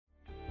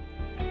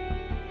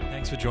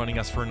Thanks for joining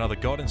us for another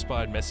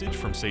God-inspired message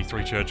from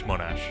C3 Church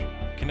Monash.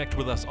 Connect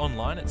with us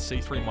online at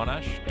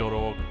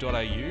c3monash.org.au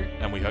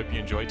and we hope you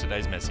enjoy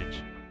today's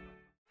message.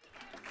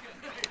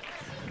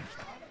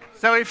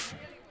 So if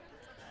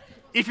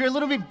you're a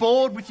little bit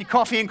bored with your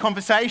coffee and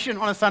conversation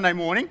on a Sunday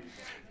morning,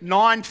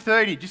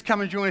 9:30, just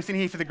come and join us in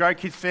here for the Grow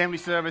Kids family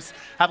service.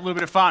 Have a little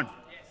bit of fun.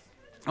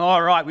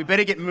 All right, we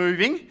better get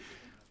moving.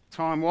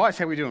 Time-wise,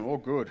 how are we doing? All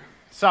good.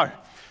 So,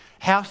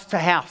 House to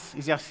House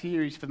is our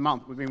series for the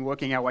month we've been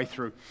working our way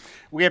through.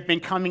 We have been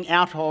coming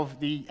out of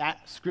the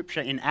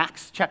scripture in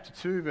Acts chapter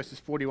 2,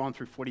 verses 41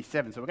 through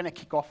 47. So we're going to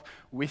kick off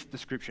with the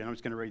scripture, and I'm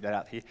just going to read that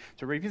out here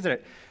to revisit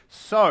it.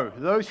 So,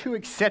 those who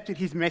accepted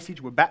his message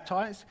were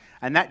baptized,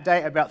 and that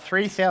day about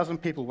 3,000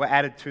 people were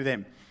added to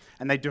them.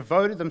 And they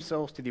devoted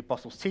themselves to the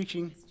apostles'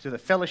 teaching, to the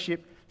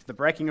fellowship, to the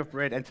breaking of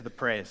bread, and to the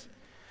prayers.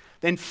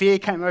 Then fear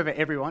came over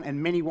everyone,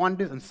 and many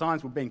wonders and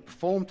signs were being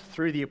performed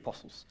through the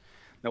apostles.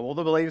 Now all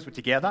the believers were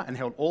together and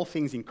held all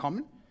things in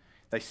common.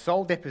 They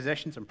sold their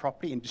possessions and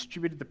property and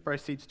distributed the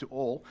proceeds to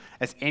all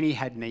as any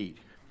had need.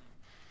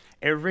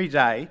 Every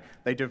day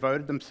they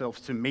devoted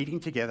themselves to meeting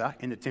together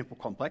in the temple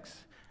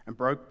complex and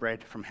broke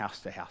bread from house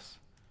to house.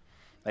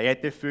 They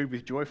ate their food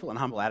with joyful and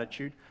humble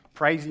attitude,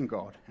 praising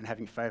God and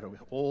having favour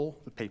with all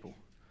the people.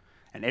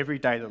 And every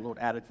day the Lord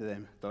added to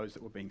them those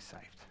that were being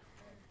saved.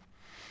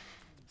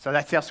 So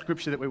that's our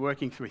scripture that we're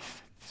working through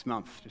this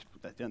month. Just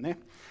put that down there.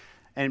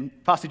 And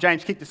Pastor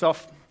James kicked us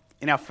off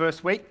in our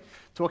first week,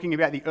 talking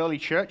about the early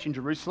church in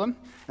Jerusalem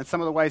and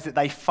some of the ways that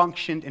they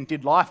functioned and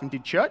did life and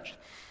did church,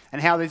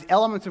 and how there's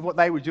elements of what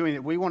they were doing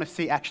that we want to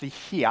see actually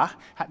here,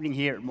 happening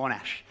here at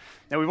Monash.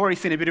 Now, we've already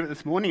seen a bit of it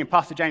this morning, and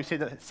Pastor James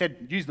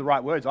used the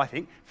right words, I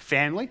think.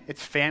 Family.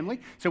 It's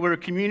family. So we're a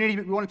community,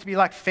 but we want it to be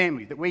like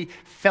family, that we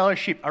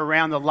fellowship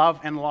around the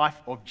love and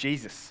life of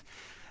Jesus.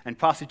 And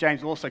Pastor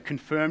James also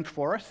confirmed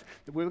for us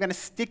that we were going to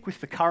stick with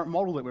the current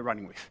model that we're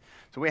running with.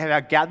 So we have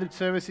our gathered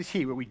services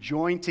here where we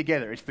join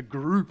together. It's the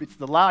group, it's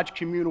the large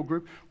communal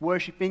group,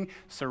 worshipping,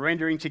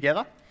 surrendering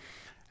together.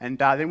 And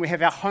then we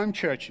have our home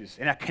churches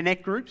and our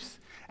connect groups.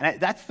 And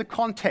that's the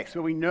context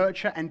where we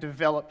nurture and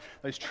develop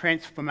those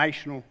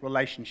transformational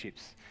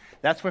relationships.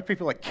 That's where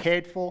people are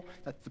cared for.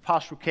 That's the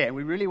pastoral care. And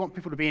we really want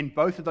people to be in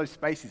both of those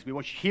spaces. We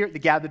want you here at the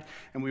gathered,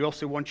 and we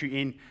also want you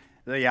in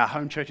the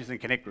home churches and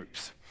connect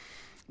groups.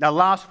 Now,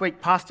 last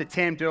week, Pastor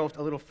Tam delved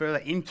a little further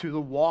into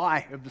the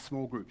why of the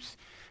small groups,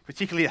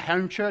 particularly the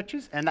home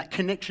churches and that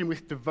connection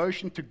with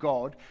devotion to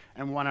God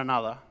and one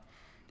another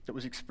that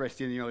was expressed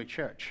in the early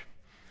church.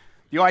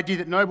 The idea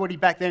that nobody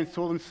back then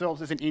saw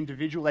themselves as an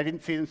individual. They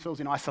didn't see themselves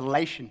in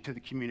isolation to the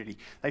community.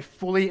 They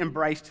fully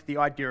embraced the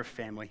idea of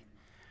family.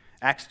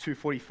 Acts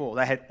 2:44,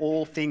 they had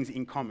all things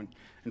in common.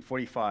 And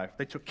 45,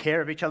 they took care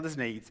of each other's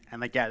needs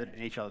and they gathered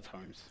in each other's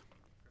homes.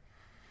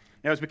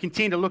 Now, as we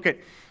continue to look at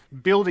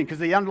building, because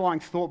the underlying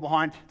thought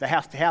behind the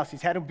house to house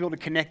is how to build a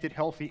connected,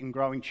 healthy, and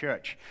growing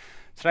church.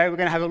 Today, we're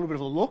going to have a little bit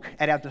of a look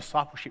at our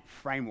discipleship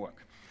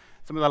framework.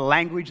 Some of the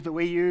language that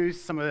we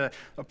use, some of the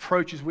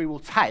approaches we will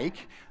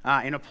take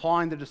in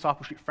applying the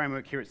discipleship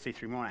framework here at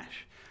C3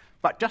 Monash.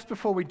 But just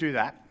before we do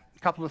that, a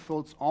couple of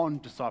thoughts on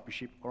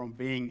discipleship or on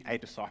being a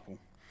disciple.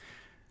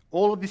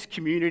 All of this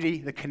community,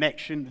 the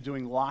connection, the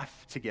doing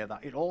life together,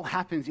 it all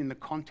happens in the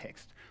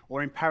context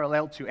or in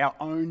parallel to our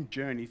own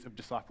journeys of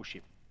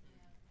discipleship.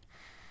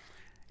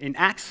 In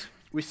Acts,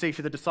 we see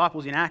for the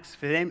disciples in Acts,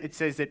 for them it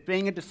says that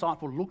being a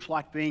disciple looks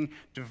like being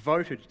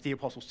devoted to the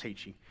apostles'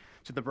 teaching,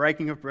 to the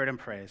breaking of bread and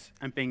prayers,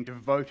 and being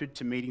devoted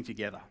to meeting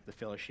together, the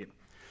fellowship.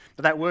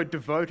 But that word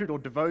devoted or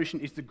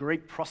devotion is the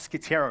Greek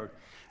proskatero,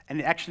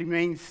 and it actually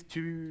means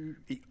to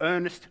be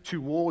earnest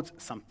towards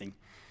something,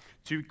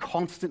 to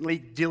constantly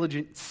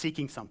diligent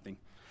seeking something.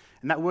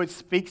 And that word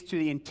speaks to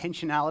the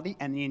intentionality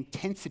and the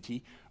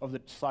intensity of the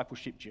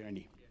discipleship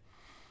journey.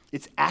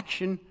 It's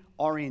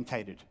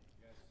action-orientated.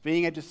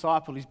 Being a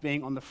disciple is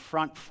being on the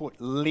front foot,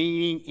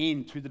 leaning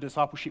into the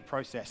discipleship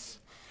process.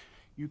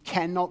 You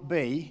cannot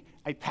be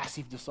a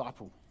passive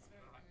disciple.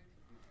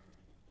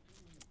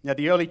 Now,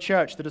 the early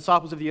church, the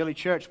disciples of the early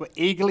church were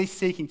eagerly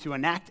seeking to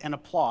enact and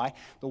apply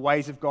the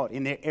ways of God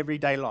in their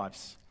everyday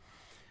lives.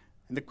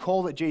 And the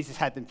call that Jesus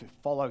had them to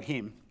follow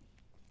him,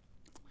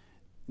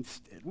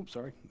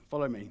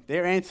 follow me.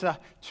 Their answer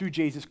to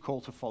Jesus'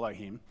 call to follow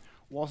him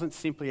wasn't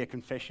simply a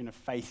confession of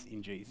faith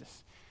in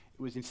Jesus.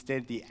 It was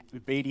instead the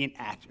obedient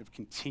act of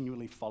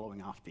continually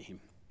following after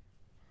him.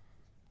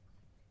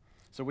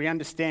 So we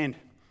understand,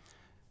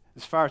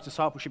 as far as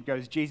discipleship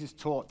goes, Jesus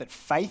taught that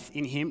faith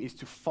in him is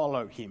to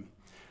follow him.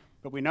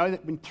 But we know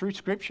that through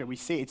Scripture, we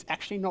see it's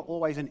actually not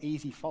always an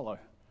easy follow.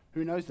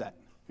 Who knows that?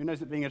 Who knows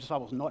that being a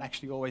disciple is not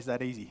actually always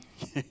that easy?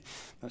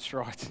 That's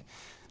right.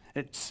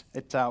 It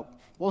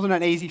wasn't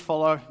an easy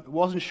follow. It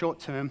wasn't short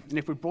term. And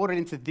if we brought it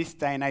into this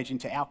day and age,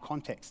 into our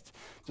context,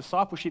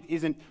 discipleship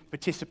isn't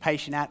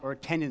participation at or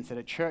attendance at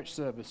a church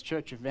service,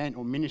 church event,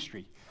 or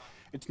ministry.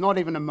 It's not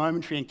even a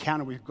momentary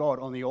encounter with God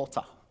on the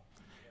altar.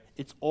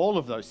 It's all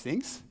of those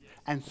things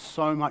and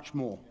so much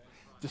more.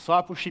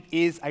 Discipleship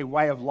is a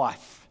way of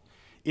life.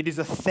 It is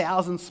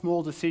 1,000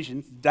 small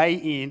decisions day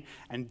in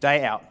and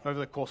day out over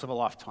the course of a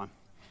lifetime.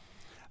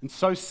 And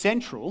so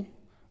central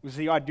was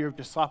the idea of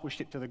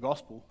discipleship to the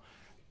gospel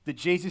that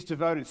Jesus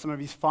devoted some of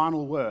his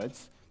final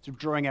words to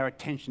drawing our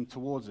attention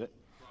towards it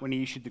when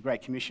he issued the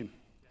Great Commission.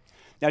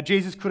 Now,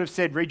 Jesus could have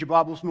said, read your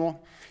Bibles more.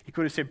 He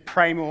could have said,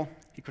 pray more.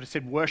 He could have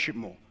said, worship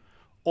more.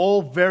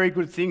 All very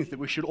good things that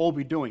we should all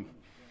be doing.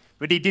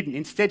 But he didn't.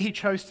 Instead, he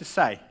chose to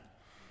say,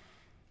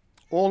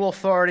 all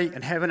authority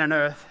in heaven and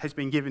earth has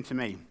been given to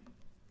me.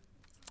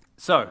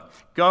 So,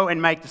 go and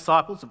make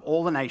disciples of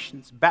all the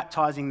nations,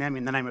 baptizing them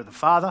in the name of the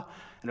Father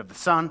and of the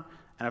Son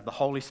and of the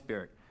Holy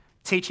Spirit,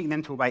 teaching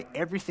them to obey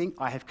everything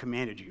I have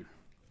commanded you.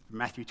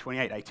 Matthew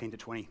 28, 18 to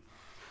 20.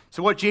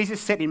 So what Jesus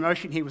set in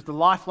motion here was the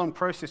lifelong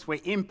process where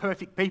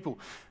imperfect people,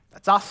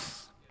 that's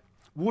us,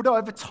 would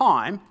over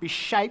time be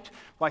shaped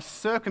by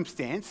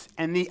circumstance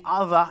and the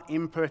other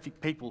imperfect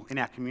people in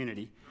our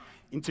community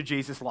into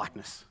Jesus'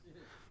 likeness.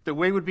 That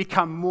we would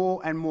become more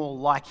and more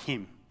like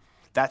him.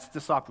 That's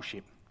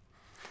discipleship.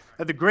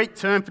 Now, the Greek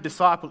term for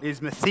disciple is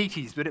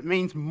mathetes, but it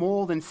means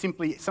more than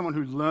simply someone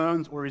who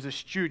learns or is a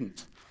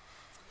student.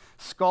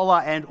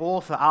 Scholar and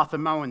author Arthur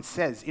Moen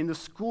says, in the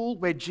school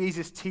where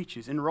Jesus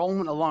teaches,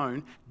 enrollment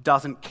alone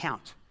doesn't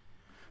count.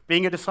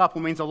 Being a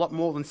disciple means a lot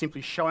more than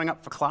simply showing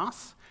up for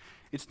class.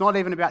 It's not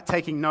even about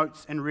taking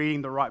notes and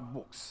reading the right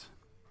books.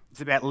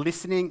 It's about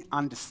listening,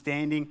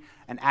 understanding,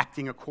 and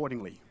acting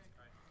accordingly.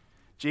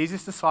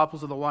 Jesus'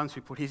 disciples are the ones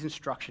who put his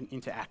instruction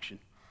into action.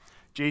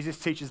 Jesus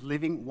teaches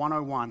living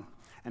 101,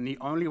 and the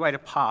only way to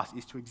pass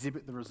is to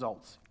exhibit the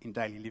results in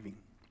daily living.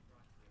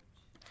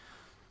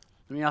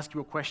 Let me ask you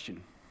a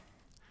question.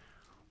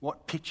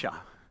 What picture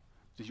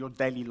does your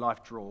daily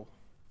life draw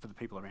for the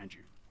people around you?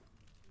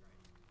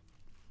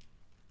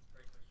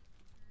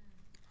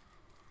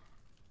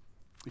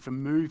 If a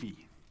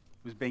movie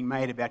was being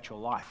made about your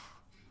life,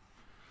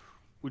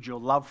 would your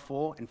love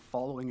for and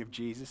following of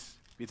Jesus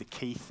be the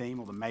key theme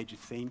or the major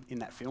theme in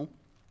that film?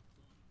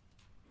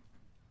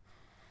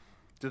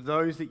 Do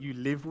those that you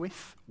live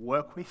with,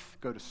 work with,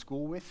 go to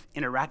school with,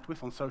 interact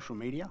with on social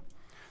media,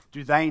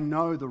 do they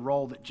know the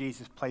role that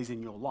Jesus plays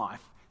in your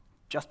life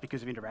just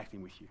because of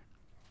interacting with you?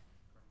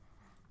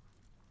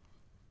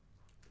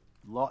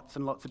 Lots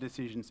and lots of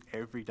decisions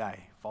every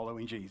day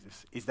following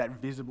Jesus. Is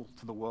that visible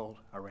to the world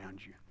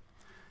around you?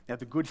 Now,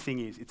 the good thing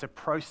is it's a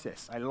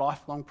process, a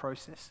lifelong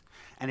process,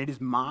 and it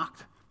is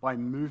marked by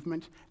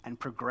movement and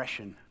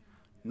progression,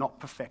 not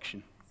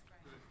perfection,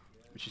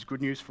 which is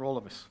good news for all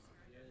of us.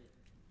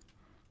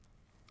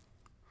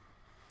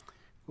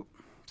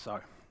 So,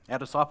 our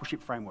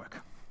discipleship framework.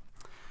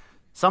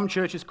 Some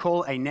churches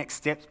call it a next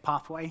steps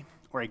pathway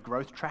or a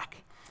growth track.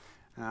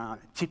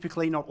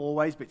 Typically, not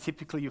always, but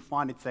typically you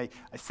find it's a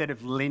set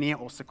of linear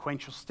or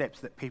sequential steps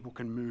that people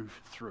can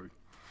move through.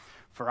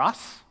 For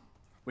us,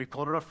 we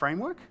call it a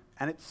framework,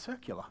 and it's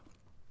circular.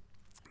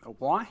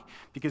 Why?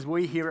 Because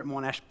we here at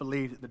Monash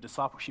believe that the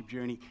discipleship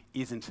journey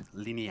isn't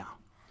linear.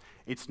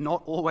 It's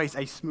not always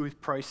a smooth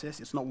process.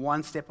 It's not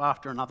one step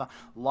after another.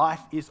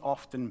 Life is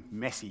often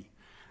messy,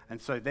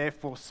 and so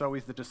therefore, so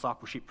is the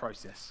discipleship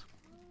process.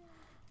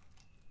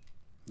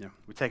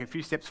 We take a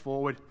few steps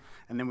forward,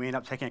 and then we end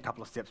up taking a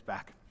couple of steps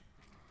back.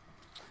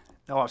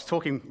 Now, I was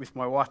talking with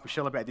my wife,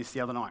 Michelle, about this the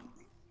other night,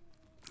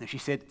 and she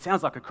said, it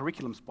sounds like a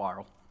curriculum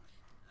spiral.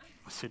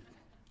 I said,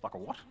 like a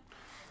what?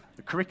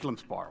 A curriculum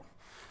spiral.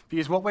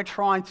 Because what we're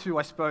trying to,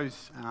 I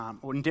suppose,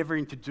 or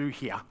endeavouring to do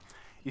here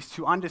is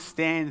to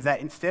understand that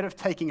instead of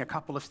taking a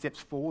couple of steps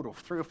forward or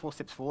 3 or 4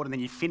 steps forward and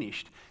then you're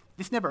finished,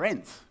 this never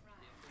ends.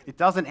 It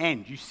doesn't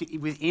end. You sit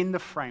within the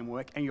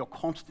framework and you're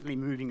constantly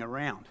moving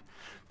around.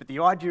 But the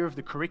idea of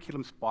the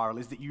curriculum spiral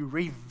is that you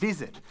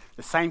revisit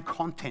the same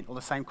content or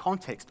the same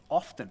context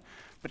often.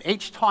 But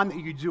each time that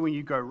you do and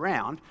you go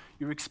round,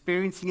 you're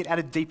experiencing it at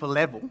a deeper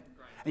level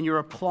and you're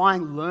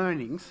applying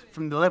learnings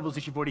from the levels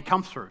that you've already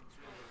come through.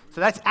 So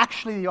that's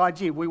actually the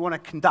idea we want to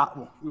conduct,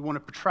 we want to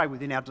portray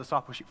within our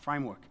discipleship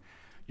framework.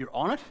 You're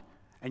on it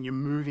and you're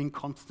moving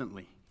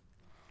constantly.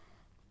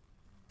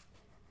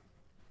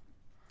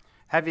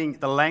 Having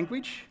the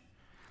language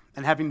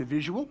and having the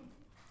visual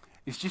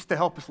is just to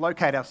help us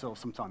locate ourselves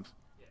sometimes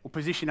or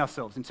position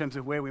ourselves in terms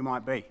of where we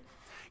might be.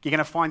 You're going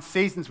to find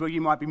seasons where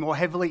you might be more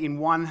heavily in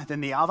one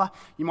than the other.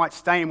 You might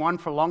stay in one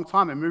for a long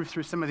time and move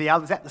through some of the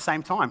others at the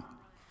same time.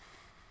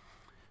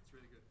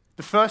 Really good.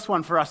 The first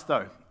one for us,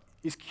 though,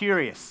 is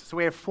curious. So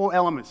we have 4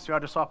 elements to our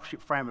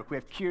discipleship framework. We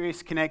have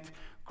curious, connect,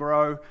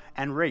 grow,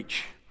 and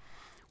reach.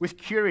 With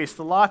curious,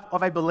 the life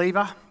of a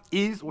believer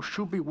is or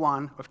should be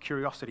one of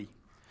curiosity.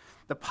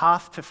 The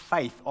path to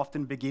faith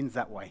often begins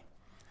that way.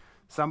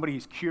 Somebody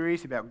who's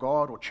curious about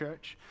God or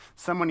church,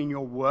 someone in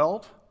your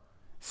world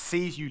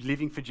sees you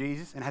living for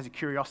Jesus and has a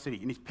curiosity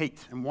and is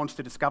piqued and wants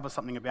to discover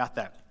something about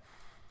that.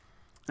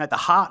 And at the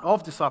heart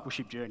of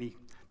discipleship journey,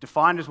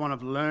 defined as one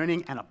of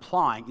learning and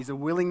applying, is a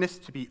willingness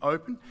to be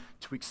open,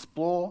 to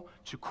explore,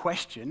 to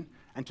question,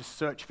 and to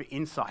search for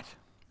insight.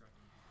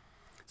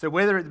 So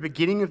whether at the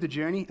beginning of the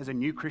journey as a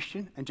new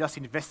Christian and just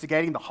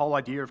investigating the whole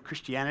idea of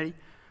Christianity,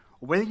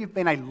 or whether you've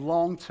been a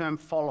long-term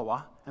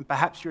follower and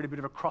perhaps you're at a bit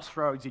of a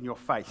crossroads in your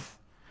faith,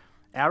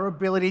 our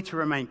ability to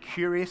remain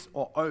curious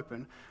or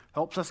open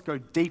helps us go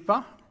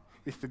deeper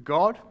with the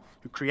God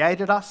who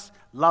created us,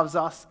 loves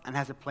us, and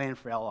has a plan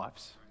for our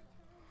lives.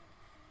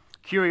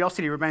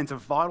 Curiosity remains a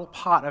vital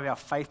part of our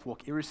faith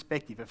walk,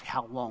 irrespective of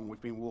how long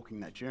we've been walking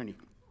that journey.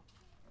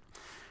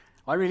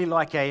 I really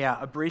like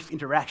a brief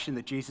interaction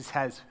that Jesus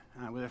has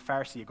with a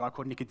Pharisee, a guy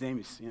called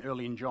Nicodemus,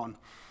 early in John.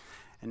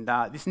 And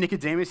this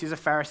Nicodemus is a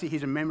Pharisee.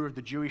 He's a member of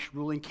the Jewish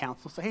ruling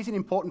council, so he's an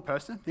important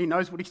person. He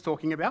knows what he's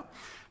talking about.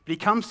 But he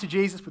comes to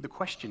Jesus with a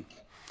question.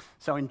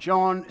 So in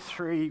John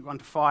 3,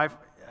 1-5,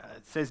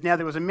 it says, "Now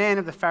there was a man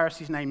of the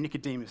Pharisees named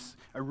Nicodemus,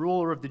 a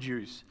ruler of the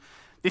Jews.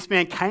 This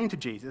man came to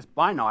Jesus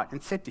by night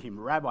and said to him,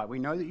 'Rabbi, we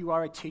know that you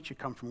are a teacher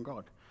come from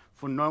God,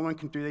 for no one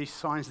can do these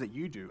signs that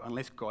you do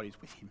unless God is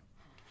with him.'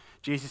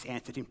 Jesus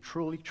answered him,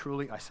 'Truly,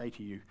 truly, I say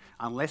to you,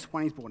 unless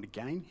one is born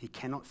again, he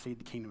cannot see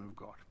the kingdom of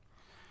God.'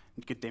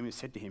 Nicodemus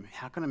said to him,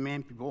 'How can a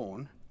man be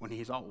born when he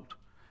is old?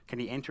 Can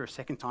he enter a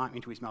second time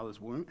into his mother's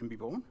womb and be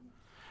born?'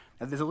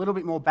 Now, there's a little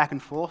bit more back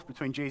and forth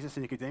between Jesus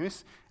and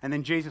Nicodemus, and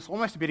then Jesus,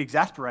 almost a bit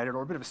exasperated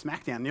or a bit of a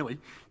smackdown nearly,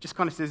 just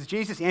kind of says,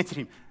 Jesus answered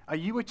him, 'Are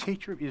you a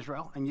teacher of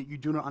Israel and yet you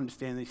do not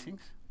understand these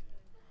things?'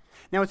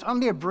 Now, it's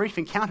only a brief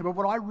encounter, but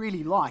what I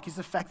really like is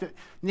the fact that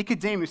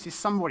Nicodemus is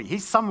somebody,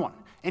 he's someone,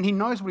 and he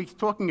knows what he's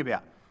talking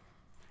about.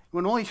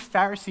 When all his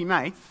Pharisee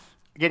mates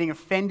are getting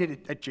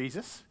offended at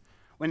Jesus,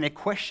 when they're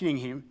questioning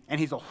him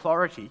and his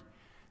authority,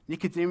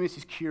 Nicodemus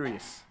is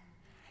curious.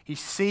 He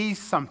sees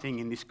something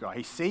in this guy.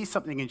 He sees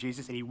something in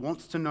Jesus and he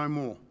wants to know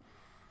more.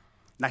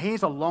 Now,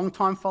 he's a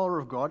long-time follower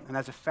of God, and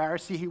as a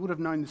Pharisee, he would have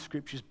known the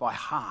scriptures by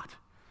heart.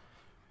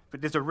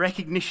 But there's a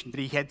recognition that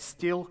he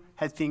still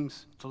had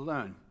things to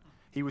learn.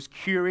 He was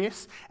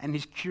curious, and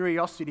his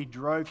curiosity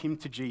drove him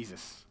to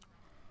Jesus.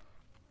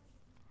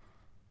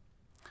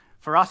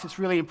 For us, it's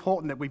really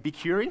important that we be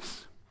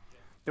curious,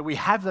 that we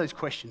have those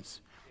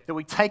questions, that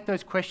we take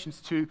those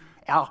questions to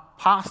our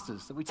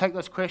pastors, that we take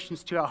those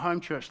questions to our home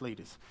church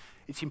leaders.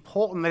 It's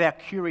important that our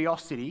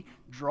curiosity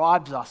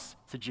drives us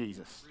to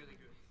Jesus. Really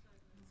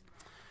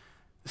good.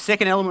 The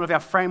second element of our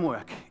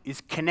framework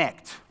is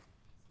connect.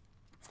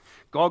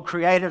 God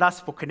created us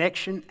for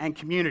connection and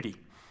community.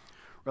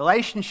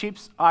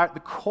 Relationships are at the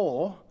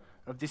core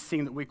of this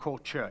thing that we call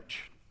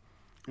church.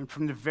 And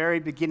from the very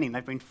beginning,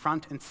 they've been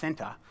front and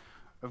center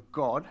of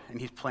God and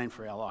his plan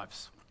for our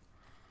lives.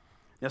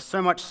 Now,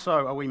 so much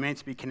so are we meant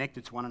to be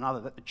connected to one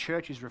another that the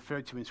church is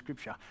referred to in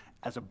Scripture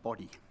as a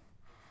body.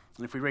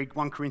 And if we read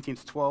 1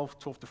 Corinthians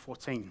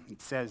 12-14,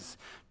 it says,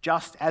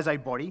 "Just as a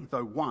body,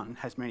 though one,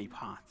 has many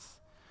parts,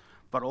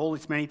 but all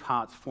its many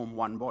parts form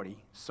one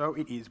body, so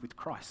it is with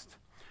Christ.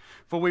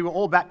 For we were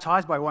all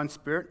baptized by one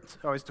Spirit,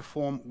 so as to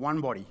form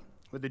one body,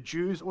 whether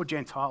Jews or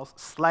Gentiles,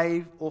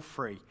 slave or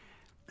free,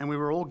 and we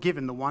were all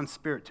given the one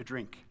Spirit to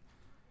drink.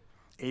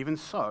 Even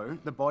so,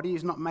 the body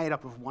is not made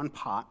up of one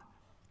part,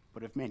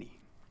 but of many."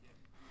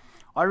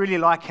 I really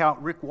like how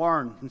Rick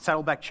Warren from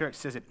Saddleback Church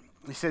says it.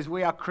 He says,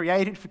 "We are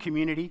created for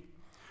community,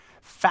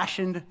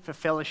 fashioned for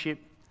fellowship,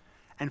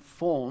 and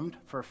formed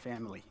for a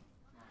family.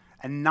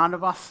 And none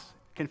of us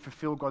can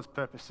fulfill God's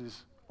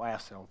purposes by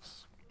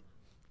ourselves."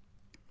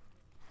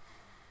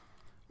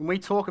 When we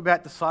talk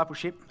about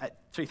discipleship at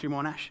C3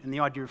 Monash and the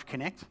idea of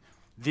connect,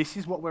 this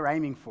is what we're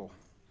aiming for.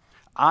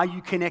 Are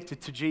you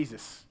connected to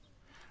Jesus?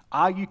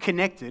 Are you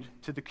connected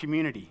to the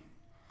community?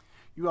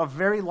 You are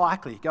very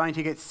likely going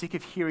to get sick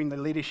of hearing the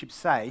leadership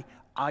say,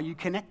 "Are you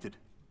connected?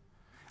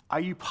 Are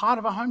you part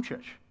of a home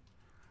church?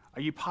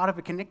 Are you part of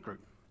a connect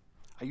group?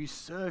 Are you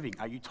serving?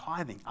 Are you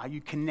tithing? Are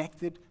you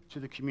connected to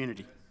the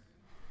community?"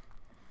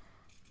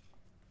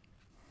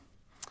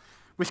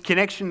 With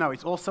connection, though,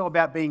 it's also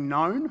about being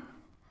known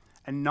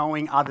and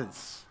knowing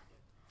others.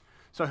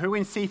 So who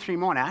in C3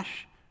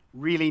 Monash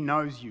really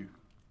knows you?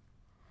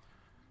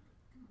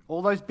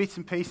 All those bits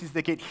and pieces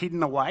that get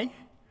hidden away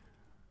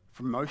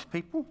from most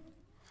people,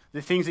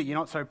 the things that you're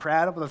not so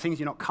proud of, or the things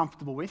you're not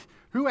comfortable with,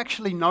 who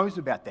actually knows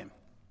about them?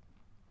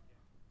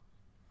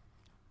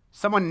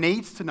 Someone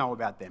needs to know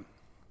about them.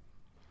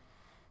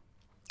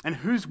 And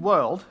whose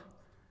world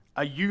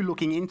are you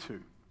looking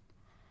into?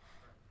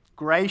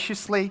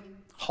 Graciously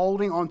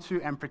holding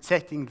onto and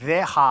protecting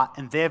their heart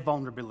and their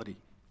vulnerability.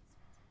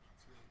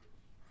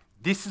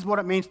 This is what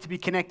it means to be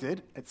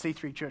connected at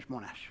C3 Church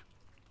Monash.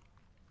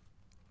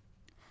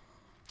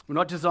 We're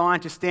not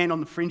designed to stand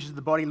on the fringes of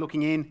the body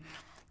looking in,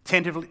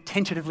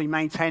 tentatively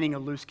maintaining a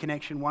loose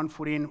connection, 1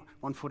 foot in,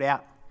 1 foot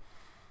out,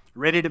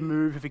 ready to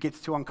move if it gets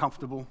too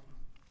uncomfortable.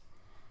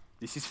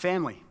 This is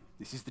family.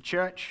 This is the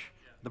church,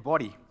 the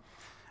body.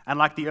 And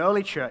like the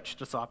early church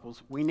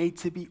disciples, we need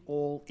to be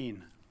all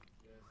in.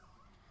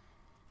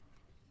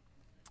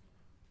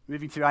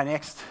 Moving to our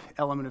next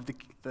element of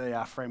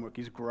the framework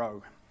is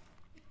grow.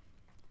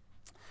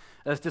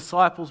 As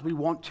disciples, we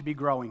want to be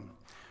growing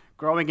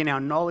in our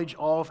knowledge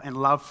of and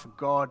love for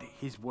God,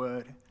 his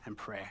word, and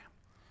prayer.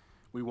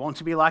 We want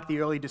to be like the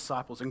early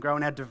disciples and grow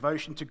in our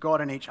devotion to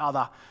God and each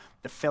other,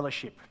 the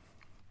fellowship.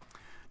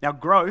 Now,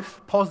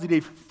 growth,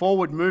 positive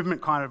forward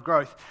movement kind of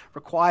growth,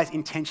 requires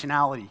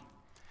intentionality,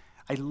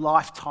 a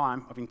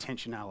lifetime of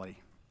intentionality.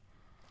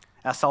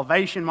 Our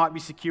salvation might be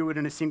secured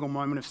in a single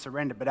moment of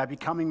surrender, but our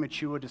becoming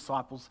mature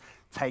disciples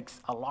takes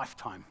a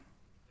lifetime.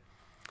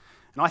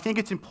 And I think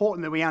it's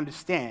important that we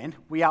understand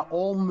we are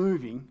all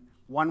moving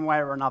one way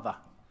or another.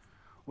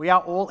 We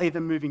are all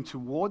either moving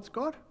towards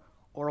God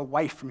or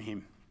away from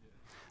Him.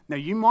 Now,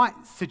 you might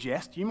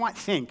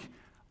think,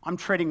 I'm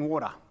treading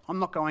water. I'm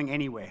not going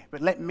anywhere.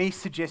 But let me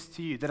suggest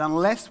to you that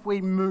unless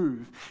we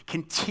move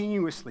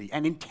continuously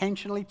and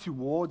intentionally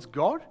towards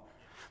God,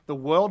 the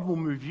world will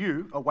move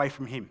you away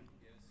from Him.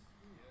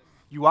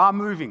 You are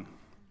moving.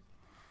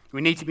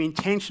 We need to be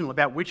intentional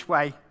about which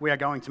way we are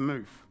going to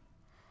move.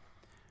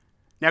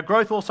 Now,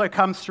 growth also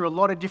comes through a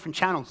lot of different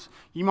channels.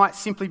 You might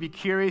simply be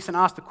curious and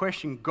ask the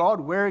question, God,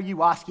 where are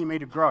you asking me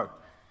to grow?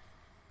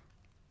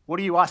 What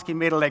are you asking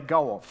me to let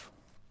go of?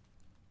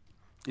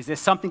 Is there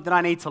something that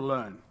I need to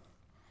learn?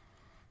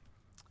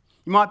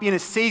 You might be in a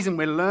season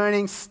where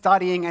learning,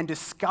 studying, and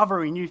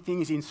discovering new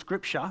things in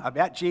Scripture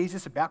about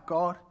Jesus, about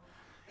God,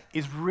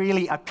 is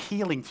really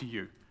appealing to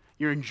you.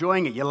 You're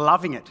enjoying it, you're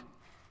loving it,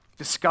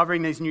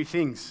 discovering these new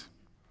things.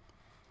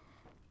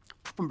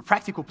 From a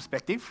practical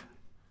perspective,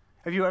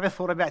 have you ever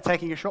thought about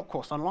taking a short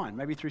course online,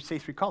 maybe through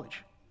C3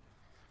 College?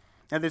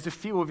 Now, there's a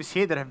few of us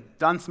here that have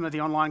done some of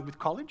the online with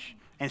college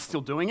and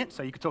still doing it.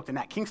 So you could talk to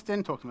Nat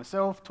Kingston, talk to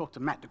myself, talk to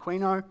Matt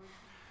DeQuino.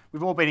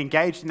 We've all been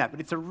engaged in that, but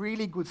it's a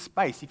really good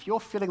space. If you're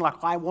feeling like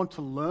I want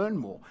to learn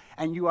more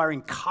and you are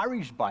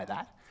encouraged by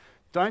that,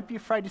 don't be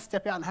afraid to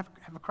step out and have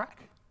a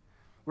crack.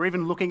 We're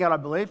even looking at, I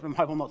believe, I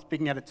hope I'm not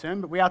speaking out of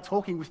turn, but we are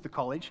talking with the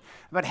college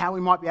about how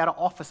we might be able to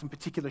offer some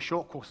particular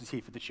short courses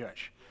here for the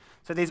church.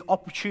 So there's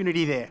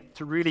opportunity there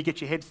to really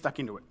get your head stuck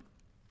into it.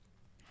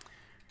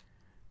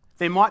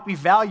 There might be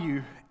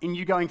value in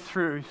you going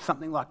through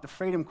something like the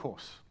Freedom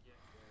Course.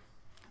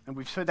 And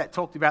we've heard that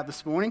talked about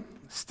this morning,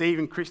 Steve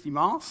and Christy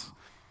Miles.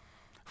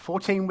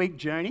 14-week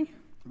journey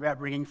about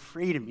bringing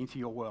freedom into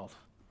your world.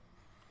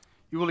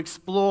 You will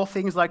explore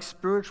things like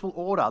spiritual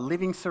order,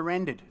 living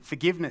surrendered,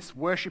 forgiveness,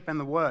 worship, and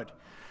the Word,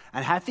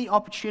 and have the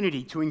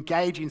opportunity to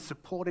engage in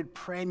supported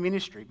prayer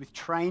ministry with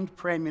trained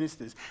prayer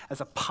ministers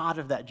as a part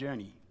of that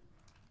journey.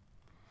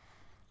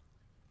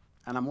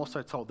 And I'm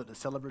also told that the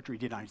celebratory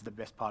dinner is the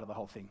best part of the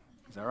whole thing.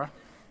 Is that right?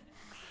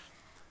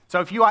 So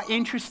if you are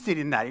interested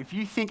in that, if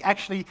you think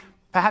actually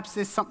perhaps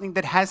there's something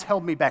that has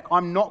held me back,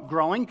 I'm not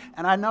growing,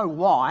 and I know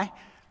why,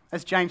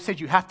 as James said,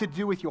 you have to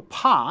deal with your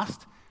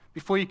past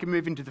before you can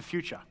move into the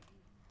future.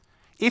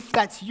 If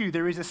that's you,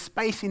 there is a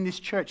space in this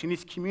church, in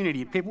this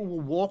community, and people will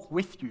walk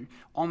with you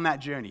on that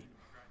journey.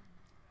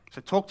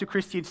 So talk to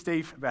Christy and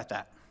Steve about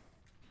that.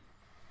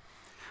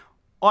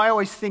 I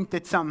always think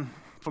that,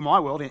 for my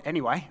world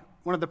anyway,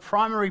 one of the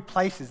primary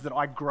places that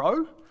I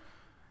grow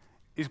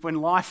is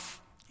when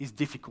life is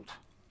difficult,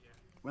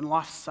 when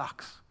life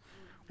sucks,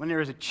 when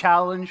there is a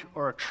challenge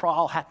or a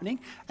trial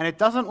happening, and it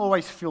doesn't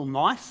always feel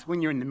nice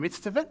when you're in the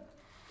midst of it,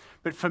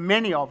 but for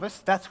many of us,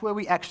 that's where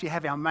we actually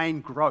have our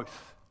main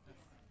growth.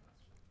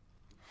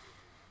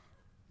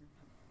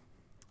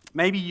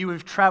 Maybe you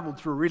have traveled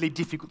through a really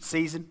difficult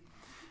season,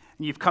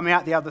 and you've come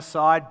out the other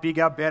side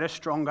bigger, better,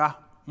 stronger,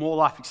 more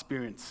life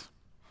experience.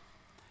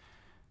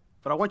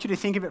 But I want you to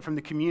think of it from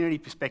the community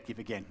perspective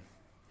again.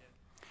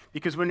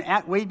 Because when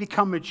we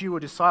become mature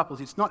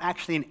disciples, it's not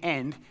actually an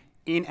end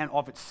in and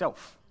of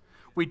itself.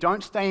 We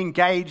don't stay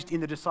engaged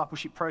in the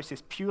discipleship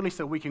process purely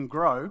so we can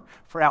grow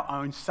for our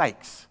own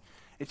sakes.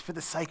 It's for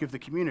the sake of the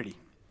community.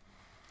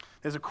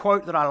 There's a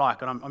quote that I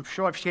like, and I'm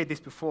sure I've shared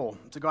this before.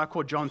 It's a guy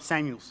called John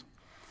Samuels.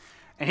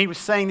 And he was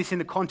saying this in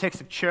the context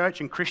of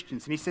church and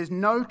Christians. And he says,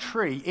 no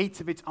tree eats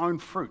of its own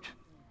fruit.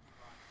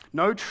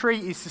 No tree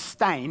is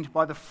sustained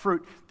by the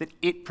fruit that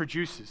it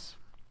produces.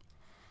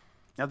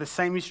 Now, the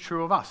same is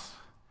true of us.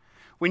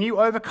 When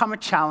you overcome a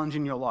challenge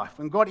in your life,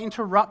 when God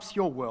interrupts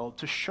your world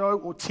to show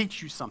or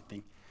teach you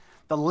something,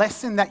 the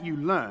lesson that you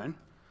learn,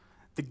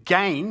 the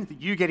gain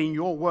that you get in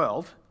your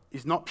world,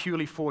 is not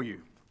purely for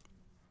you.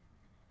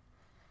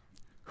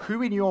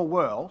 Who in your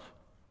world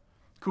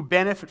could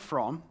benefit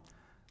from,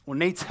 or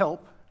needs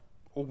help,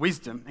 or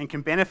wisdom, and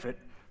can benefit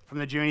from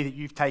the journey that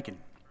you've taken?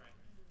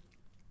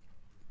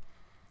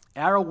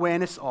 Our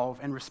awareness of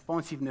and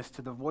responsiveness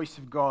to the voice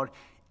of God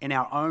in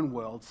our own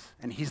worlds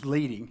and His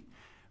leading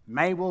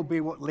may well be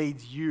what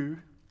leads you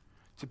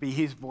to be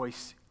His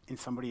voice in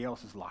somebody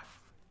else's life.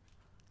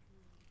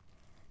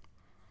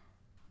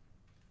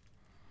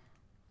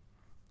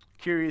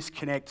 Curious,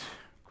 connect,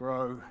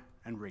 grow,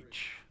 and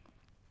reach.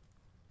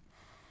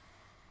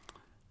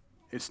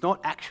 It's not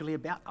actually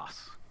about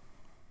us.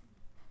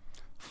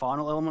 The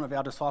final element of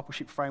our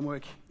discipleship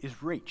framework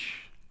is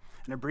reach.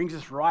 And it brings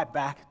us right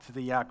back to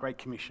the Great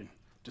Commission.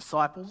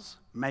 Disciples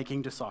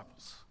making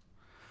disciples.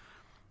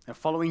 Now,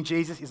 following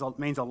Jesus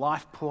means a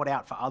life poured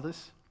out for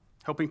others,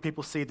 helping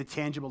people see the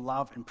tangible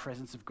love and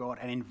presence of God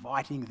and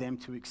inviting them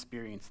to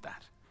experience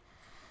that.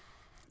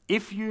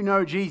 If you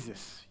know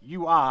Jesus,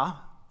 you are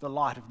the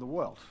light of the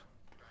world.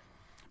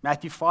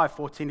 Matthew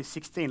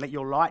 5:14-16, let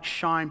your light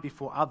shine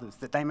before others,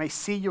 that they may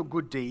see your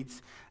good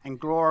deeds and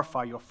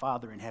glorify your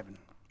Father in heaven.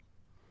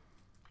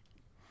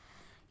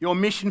 Your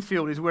mission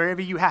field is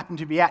wherever you happen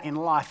to be at in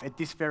life at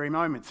this very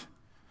moment.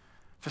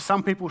 For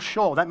some people,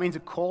 sure, that means a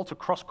call to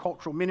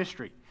cross-cultural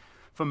ministry.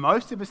 For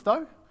most of us,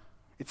 though,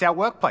 it's our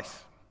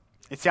workplace.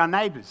 It's our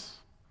neighbours.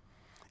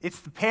 It's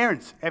the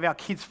parents of our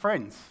kids'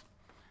 friends.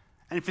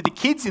 And for the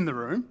kids in the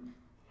room,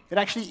 it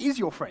actually is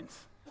your friends.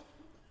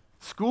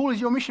 School is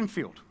your mission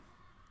field.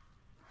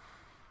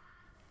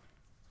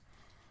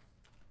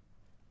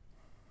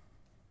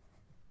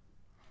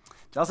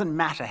 Doesn't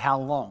matter how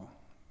long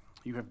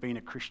you have been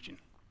a Christian.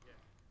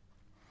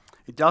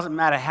 It doesn't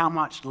matter how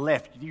much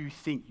left you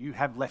think you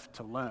have left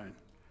to learn.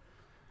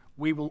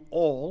 We will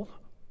all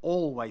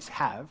always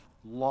have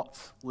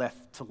lots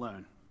left to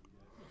learn.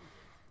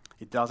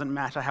 It doesn't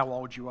matter how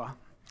old you are.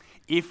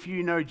 If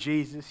you know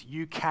Jesus,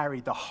 you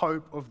carry the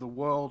hope of the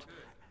world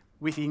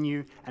within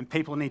you, and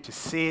people need to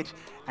see it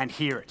and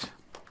hear it.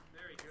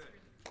 Very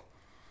good.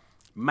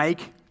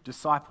 Make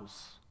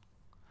disciples.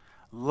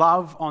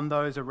 Love on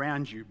those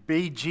around you.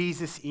 Be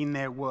Jesus in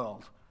their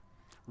world.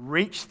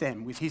 Reach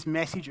them with his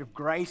message of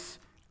grace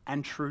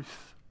and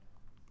truth.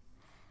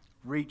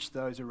 Reach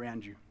those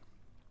around you.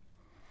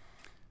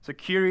 So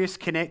curious,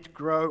 connect,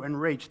 grow, and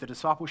reach, the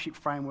discipleship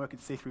framework at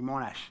C3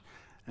 Monash.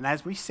 And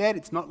as we said,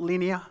 it's not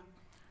linear.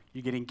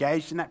 You get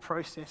engaged in that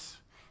process.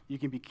 You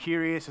can be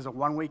curious as a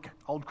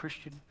 1-week-old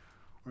Christian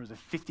or as a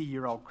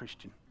 50-year-old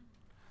Christian.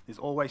 There's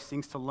always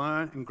things to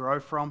learn and grow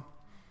from.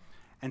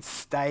 And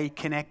stay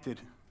connected.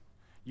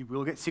 You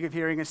will get sick of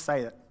hearing us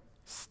say that.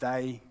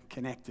 Stay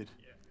connected.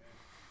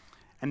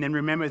 And then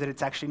remember that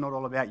it's actually not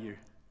all about you.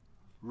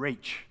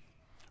 Reach.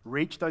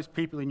 Reach those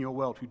people in your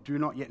world who do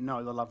not yet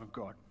know the love of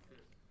God.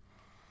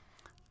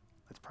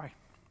 Let's pray.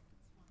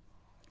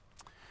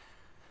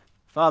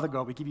 Father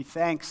God, we give you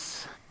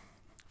thanks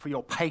for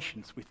your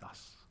patience with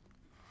us.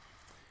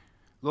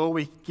 Lord,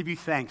 we give you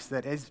thanks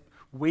that as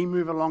we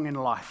move along in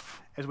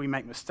life, as we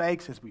make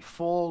mistakes, as we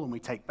fall and we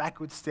take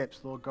backward steps,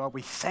 Lord God,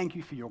 we thank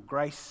you for your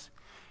grace,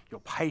 your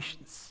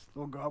patience,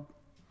 Lord God.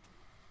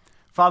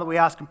 Father, we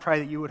ask and pray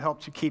that you would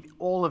help to keep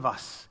all of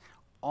us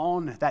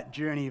on that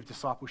journey of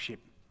discipleship.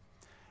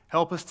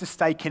 Help us to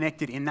stay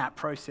connected in that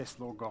process,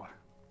 Lord God.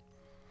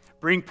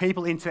 Bring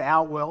people into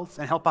our worlds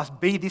and help us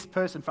be this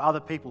person for other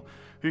people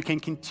who can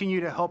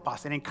continue to help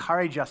us and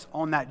encourage us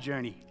on that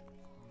journey.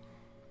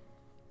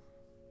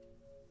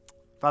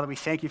 Father, we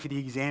thank you for the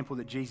example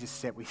that Jesus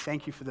set. We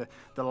thank you for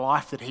the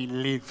life that he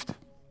lived,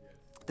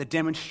 the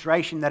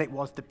demonstration that it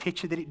was, the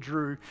picture that it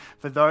drew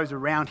for those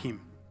around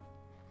him.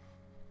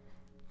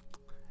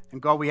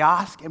 And God, we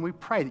ask and we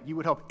pray that you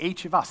would help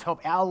each of us,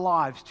 help our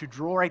lives to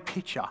draw a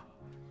picture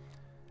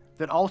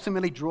that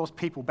ultimately draws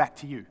people back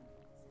to you.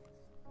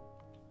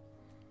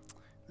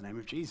 In the name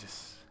of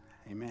Jesus,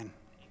 amen.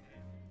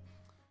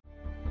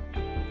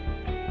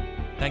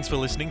 Thanks for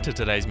listening to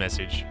today's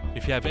message.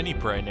 If you have any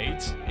prayer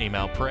needs,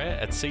 email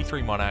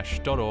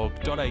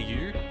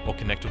prayer@c3monash.org.au or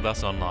connect with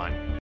us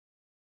online.